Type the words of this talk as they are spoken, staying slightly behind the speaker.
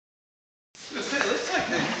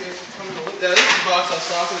Yeah, this is the box I was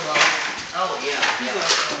talking about. Oh, yeah.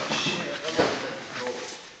 Oh, shit.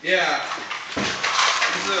 Yeah.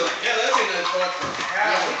 Yeah, that'd be a nice box for a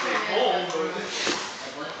cat to take home, but...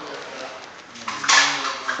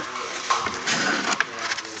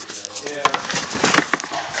 Yeah.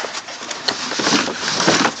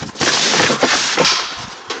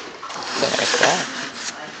 That's that.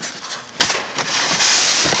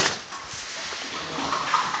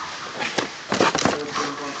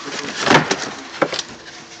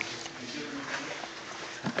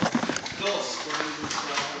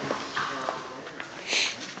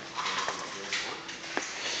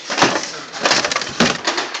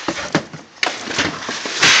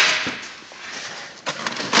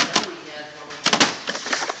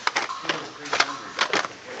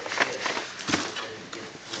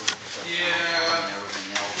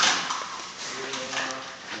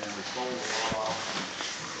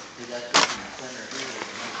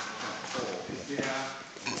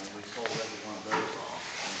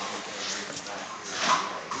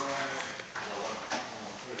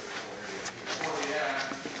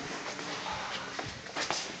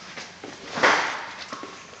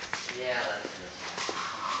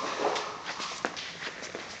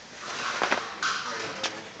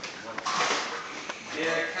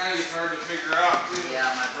 Yeah, it kind of is hard to figure out. Yeah,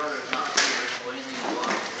 my brother's not here, so anything he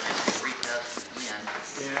wants, we're going to retest again.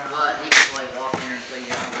 Yeah. But he can like walk in here and say,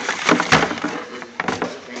 yeah, this is good,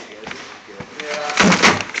 this is good. Yeah.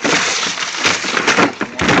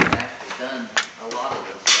 He's actually done a lot of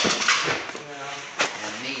this stuff. Yeah.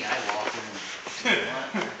 And me, I walk in and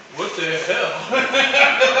What the hell?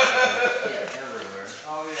 yeah, everywhere.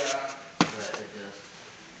 Oh, yeah. But it just,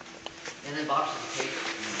 and then boxes of tape.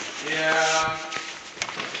 Yeah.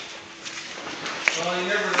 Well, you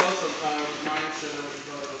never know sometimes. Mindset of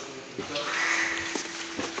what I was thinking. So.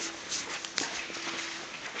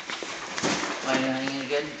 Find anything any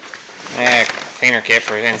good? Yeah, cleaner kit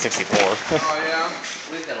for N64. Oh, yeah?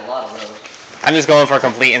 We've got a lot of those. I'm just going for a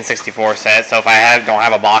complete N64 set, so if I don't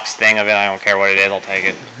have a box thing of it, I don't care what it is, I'll take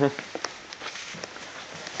it.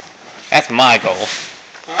 That's my goal.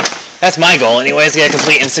 Huh? That's my goal anyways, to get a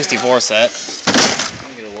complete N64 set.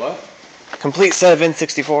 You get a what? Complete set of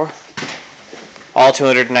N64. All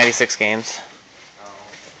 296 games.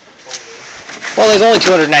 Well, there's only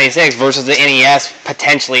 296 versus the NES,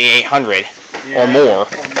 potentially 800 or more.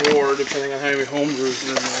 Or more, depending on how many homebrews are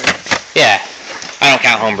in there. Yeah. I don't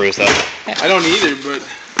count homebrews, though. I don't either, but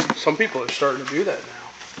some people are starting to do that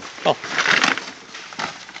now. Oh.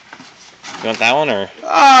 You want that one, or?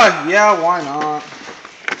 Yeah, why not?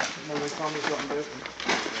 Nobody tell me something different.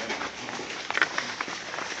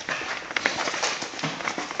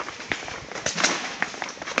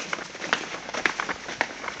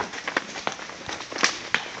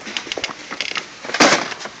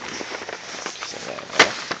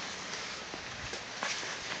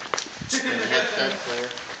 Headset player.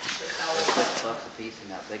 $6 a piece in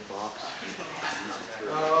that big box.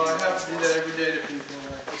 Oh, I have to do that every day to people.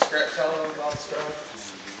 Like, tell them about stuff.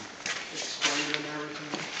 Explain them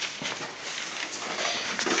everything.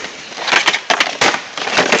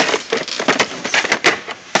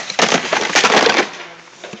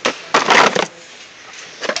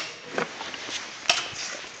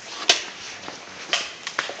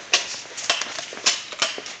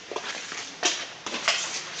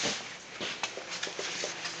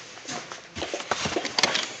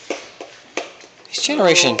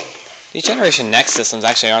 These Generation Next systems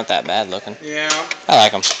actually aren't that bad looking. Yeah. I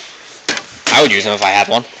like them. I would use them if I had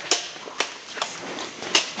one. Of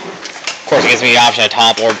course, it gives me the option of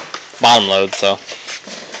top or bottom load, so.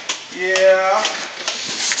 Yeah.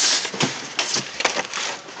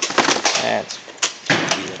 That's.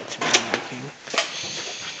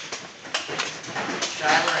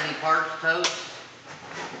 Skyler, any parts totes?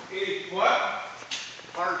 Any what?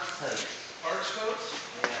 Parts totes. Parts coats?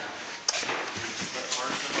 Yeah.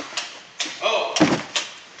 Oh.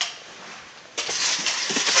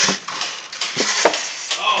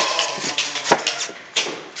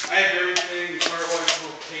 I have everything as far as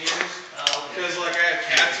little cleaners. Because, like, I have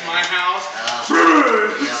cats in my house.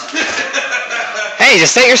 Hey,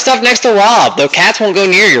 just set your stuff next to Rob. The cats won't go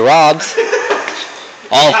near your Robs.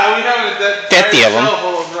 All we have a 50 of them.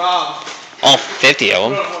 full of Robs. All 50 of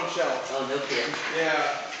them. Put on one shelf. Oh, no kidding.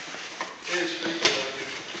 Yeah. It is freaky looking.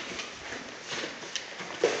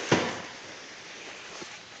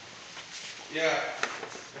 Yeah. I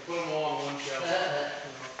put them all on one shelf. I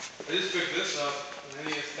just picked this up in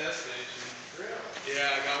NES test station. Really?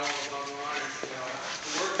 Yeah, I got one with online. It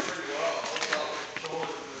worked pretty well. It's all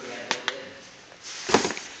controlled. Yeah, it did.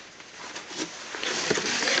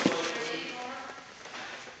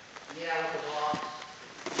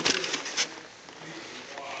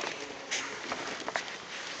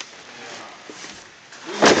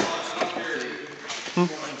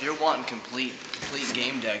 wanting complete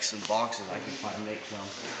game decks and boxes, I can probably make some.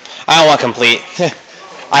 I don't want complete.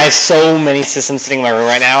 I have so many systems sitting in my room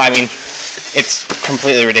right now. I mean, it's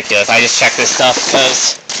completely ridiculous. I just check this stuff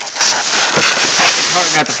because it's hard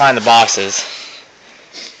enough to find the boxes.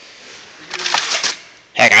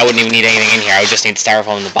 Heck, I wouldn't even need anything in here. I would just need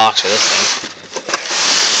styrofoam in the box for this thing.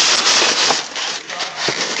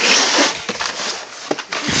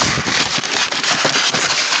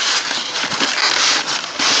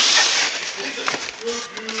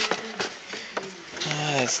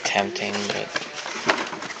 It's tempting, but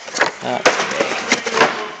not today.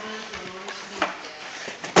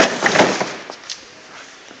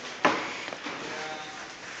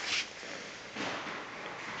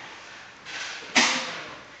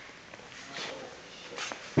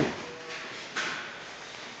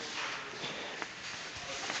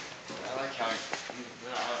 I like how I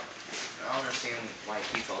don't understand why he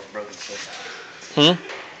keeps all his broken stuff. I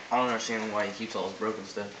don't understand why he keeps all his broken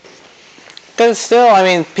stuff. Because still, I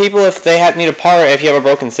mean, people, if they need a part, if you have a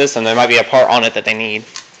broken system, there might be a part on it that they need.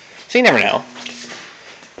 So you never know.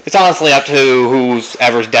 It's honestly up to who's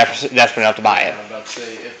ever desperate enough to buy it. I'm about to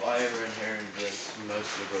say, if I ever inherit this,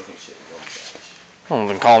 most of the broken shit will go in cash. Well,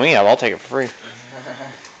 then call me up. I'll take it for free.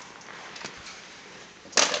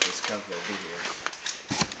 That's all I got this company will be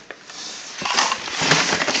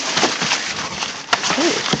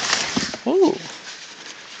here. Ooh.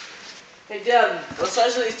 Hey Dad, what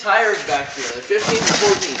size are these tires back here? They're 15 to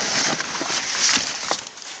 14.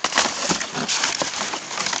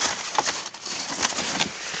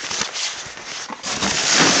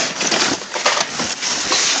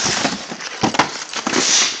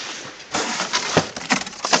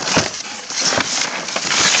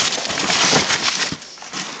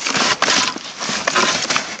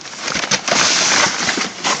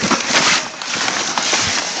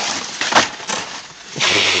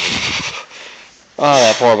 Oh,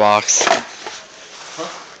 that poor box.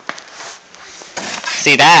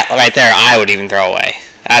 See, that right there, I would even throw away.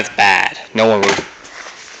 That's bad. No one would. Me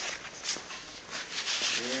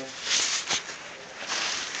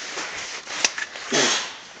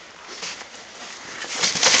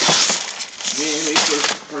and the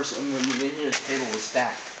first person when we made here, this table was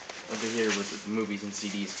stacked over here with the movies and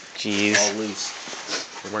CDs. Jeez. All loose.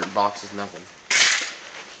 There weren't boxes, nothing.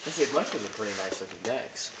 I say, bunch of the pretty nice looking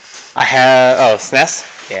decks. I have. Oh, SNES?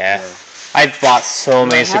 Yeah. I bought so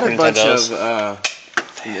many Super I had a bunch Nintendos. of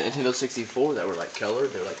Nintendo 64 that were like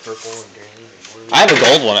colored. They were like purple and green and blue. I have a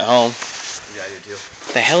gold one at home. Yeah, I do too.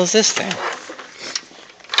 The hell is this thing?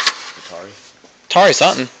 Atari. Atari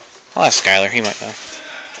something. I'll ask Skylar. He might know.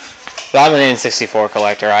 But I'm an N64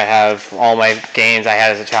 collector. I have all my games I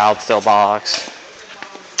had as a child still boxed.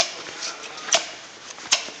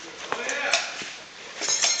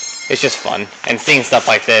 It's just fun. And seeing stuff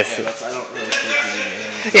like this. Yeah, that's, I don't really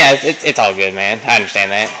think Yeah, it's all good, man. I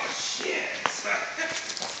understand that.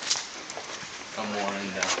 I'm more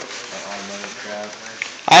into like automotive crap.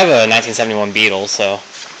 I have a 1971 Beetle, so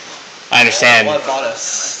I understand. Well, I bought a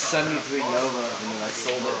 73 Nova and then I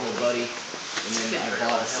sold it to a buddy. And then I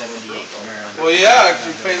bought a 78 Camaro. Well, yeah,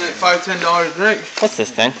 because you're paying like $5-10 a drink. What's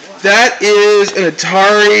this thing? That is an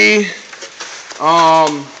Atari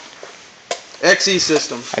XE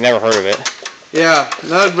system. I never heard of it. Yeah,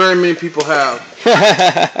 not very many people have.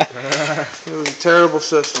 It was a terrible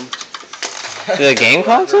system. Is it a game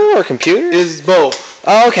console or computer? It's both.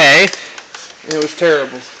 Oh, okay. It was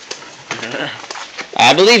terrible.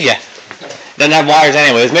 I believe you. Doesn't have wires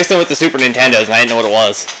anyway. It was mixed in with the Super Nintendos, and I didn't know what it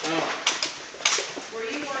was. Were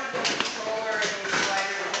you wanting the controller and the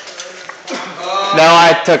slider? No,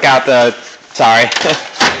 I took out the. Sorry.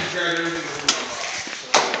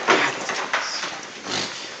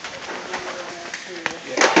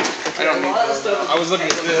 I don't need those. I was looking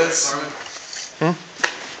at this. A lot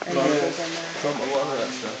of that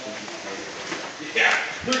stuff is Yeah.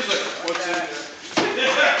 Who's like, what's in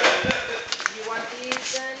You want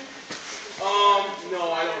these then? No,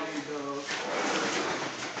 I don't need those.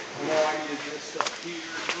 No, I needed this stuff here.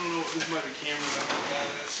 I don't know if this might be camera that look at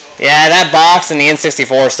it, so. Yeah, that box and the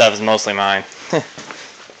N64 stuff is mostly mine.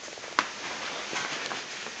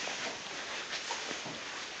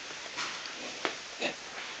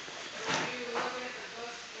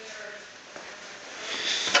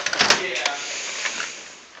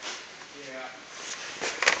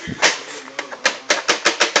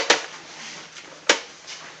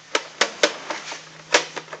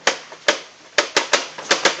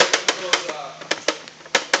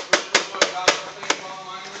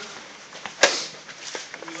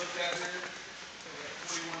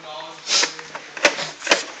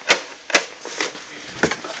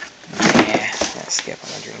 skip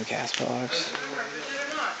on the Dreamcast box.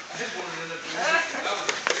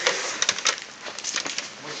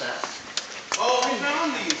 What's that? Oh, we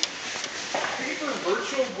found these paper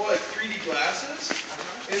virtual 3D glasses,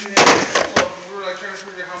 and then we were like trying to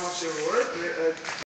figure out how much they were worth. And